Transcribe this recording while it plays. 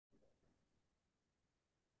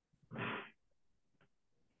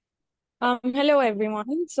Hello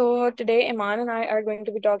everyone. So today Iman and I are going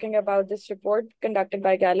to be talking about this report conducted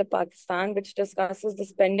by Gallup Pakistan, which discusses the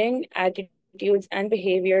spending, attitudes, and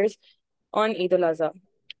behaviors on Eid al-Adha.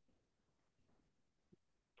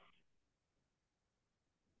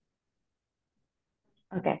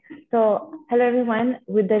 Okay, so hello everyone.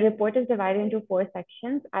 With the report is divided into four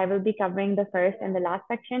sections. I will be covering the first and the last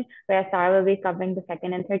section, whereas Sarah will be covering the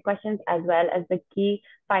second and third questions, as well as the key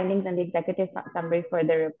findings and the executive summary for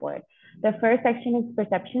the report. The first section is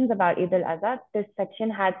perceptions about Eid al-Adha. This section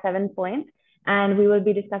had 7 points, and we will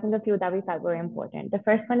be discussing a few that we felt were important. The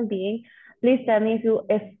first one being, please tell me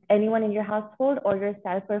if anyone in your household or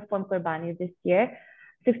yourself performed Qurbani this year.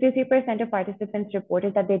 63% of participants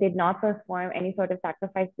reported that they did not perform any sort of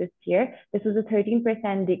sacrifice this year. This was a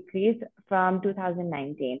 13% decrease from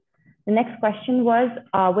 2019. The next question was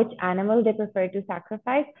which animal they preferred to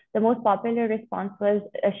sacrifice. The most popular response was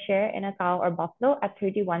a share in a cow or buffalo at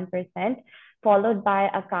 31%, followed by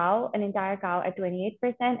a cow, an entire cow at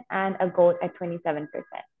 28%, and a goat at 27%.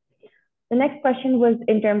 The next question was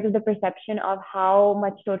in terms of the perception of how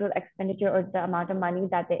much total expenditure or the amount of money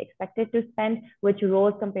that they expected to spend, which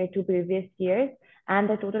rose compared to previous years. And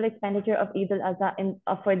the total expenditure of Eid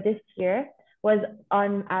al-Adha for this year was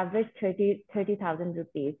on average 30,000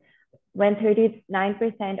 rupees, when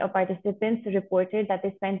 39% of participants reported that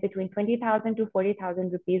they spent between 20,000 to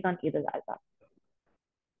 40,000 rupees on Eid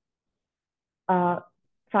al-Adha.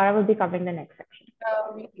 Sarah will be covering the next section.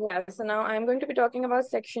 So now I'm going to be talking about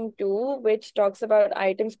section 2, which talks about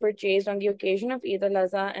items purchased on the occasion of Eid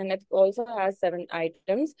al-Adha, and it also has 7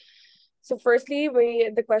 items. So firstly,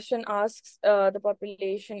 the question asks the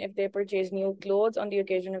population if they purchased new clothes on the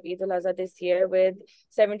occasion of Eid al-Adha this year, with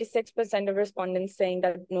 76% of respondents saying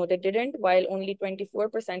that no, they didn't, while only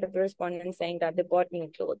 24% of the respondents saying that they bought new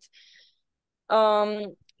clothes.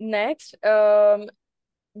 Next,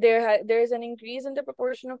 there is an increase in the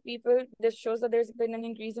proportion of people. This shows that there's been an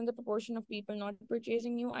increase in the proportion of people not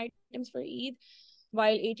purchasing new items for Eid,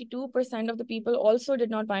 while 82% of the people also did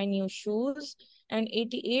not buy new shoes, and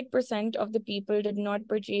 88% of the people did not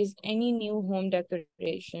purchase any new home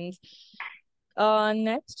decorations.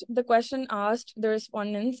 Next, the question asked the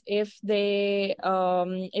respondents if they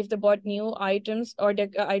bought new items or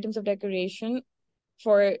items of decoration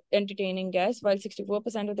for entertaining guests, while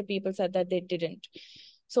 64% of the people said that they didn't.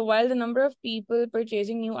 So while the number of people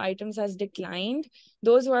purchasing new items has declined,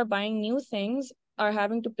 those who are buying new things are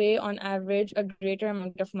having to pay on average a greater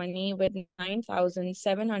amount of money, with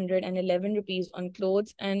 9,711 rupees on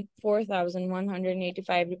clothes and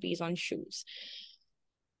 4,185 rupees on shoes.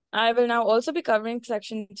 I will now also be covering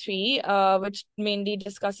section 3, which mainly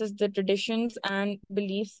discusses the traditions and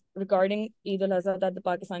beliefs regarding Eid al-Adha that the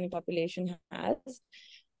Pakistani population has.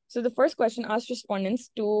 So the first question asked respondents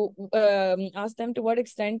to ask them to what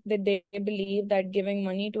extent did they believe that giving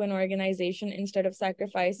money to an organization instead of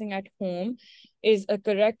sacrificing at home is a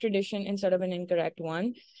correct tradition instead of an incorrect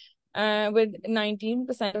one. With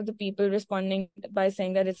 19% of the people responding by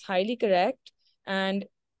saying that it's highly correct, and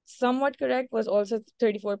somewhat correct was also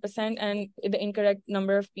 34%, and the incorrect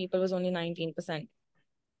number of people was only 19%.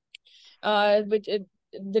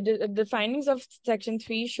 The findings of section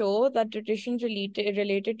 3 show that traditions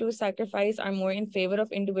related to sacrifice are more in favor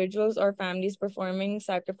of individuals or families performing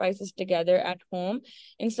sacrifices together at home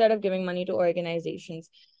instead of giving money to organizations.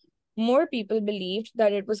 More people believed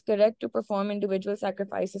that it was correct to perform individual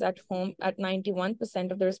sacrifices at home at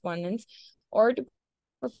 91% of the respondents, or to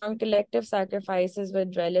perform collective sacrifices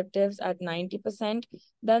with relatives at 90%,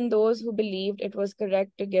 than those who believed it was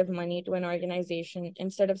correct to give money to an organization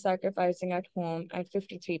instead of sacrificing at home at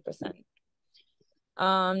 53%.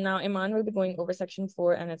 Now Iman will be going over section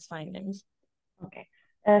 4 and its findings. Okay.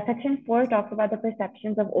 Section 4 talks about the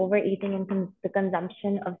perceptions of overeating and the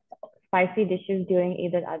consumption of spicy dishes during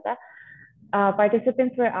Eid al-Adha.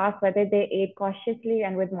 Participants were asked whether they ate cautiously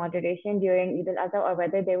and with moderation during Eid al-Adha, or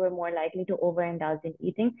whether they were more likely to overindulge in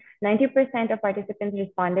eating. 90% of participants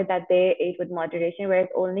responded that they ate with moderation, whereas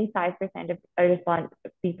only 5% of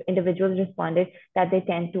individuals responded that they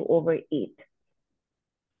tend to overeat.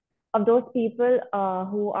 Of those people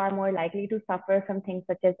who are more likely to suffer from things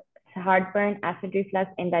such as heartburn, acid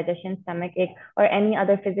reflux, indigestion, stomach ache, or any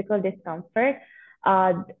other physical discomfort,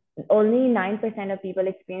 only 9% of people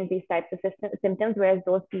experience these types of symptoms, whereas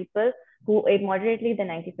those people who ate moderately, the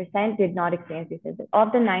 90%, did not experience these symptoms.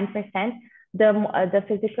 Of the 9%, the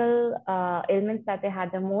physical ailments that they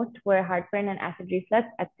had the most were heartburn and acid reflux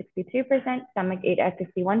at 63%, stomach ache at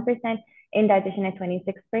 51%, indigestion at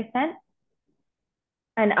 26%,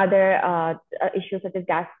 and other issues such as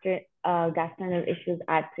gastrointestinal issues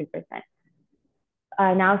at 3%.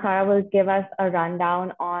 Now Sarah will give us a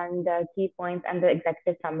rundown on the key points and the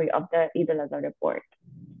executive summary of the ul-Adha report.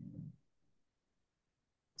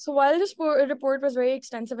 So while this report was very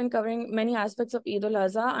extensive in covering many aspects of Eid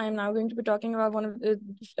al-Adha, I am now going to be talking about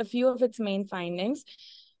a few of its main findings.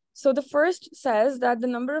 So the first says that the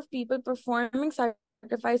number of people performing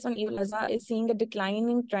sacrifice on Eid al-Adha is seeing a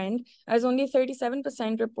declining trend, as only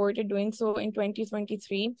 37% reported doing so in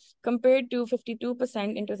 2023 compared to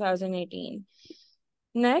 52% in 2018.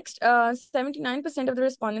 Next, 79% of the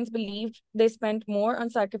respondents believed they spent more on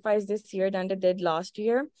sacrifice this year than they did last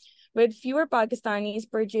year, with fewer Pakistanis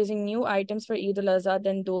purchasing new items for Eid al-Adha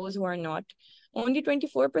than those who are not. Only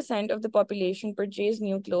 24% of the population purchased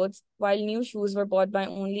new clothes, while new shoes were bought by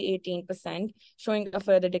only 18%, showing a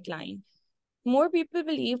further decline. More people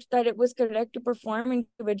believed that it was correct to perform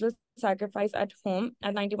individual sacrifice at home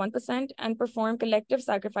at 91% and perform collective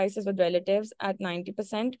sacrifices with relatives at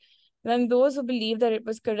 90%, than those who believed that it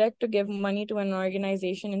was correct to give money to an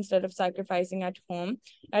organization instead of sacrificing at home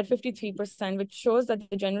at 53%, which shows that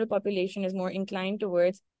the general population is more inclined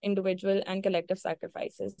towards individual and collective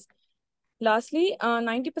sacrifices. Lastly,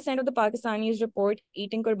 90% of the Pakistanis report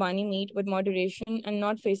eating Qurbani meat with moderation and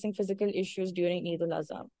not facing physical issues during Eid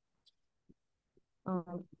al-Adha.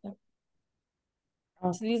 Yeah.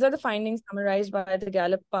 So these are the findings summarized by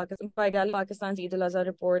Gallup Pakistan's Eid al-Adha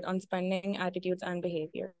report on spending, attitudes, and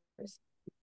behaviors.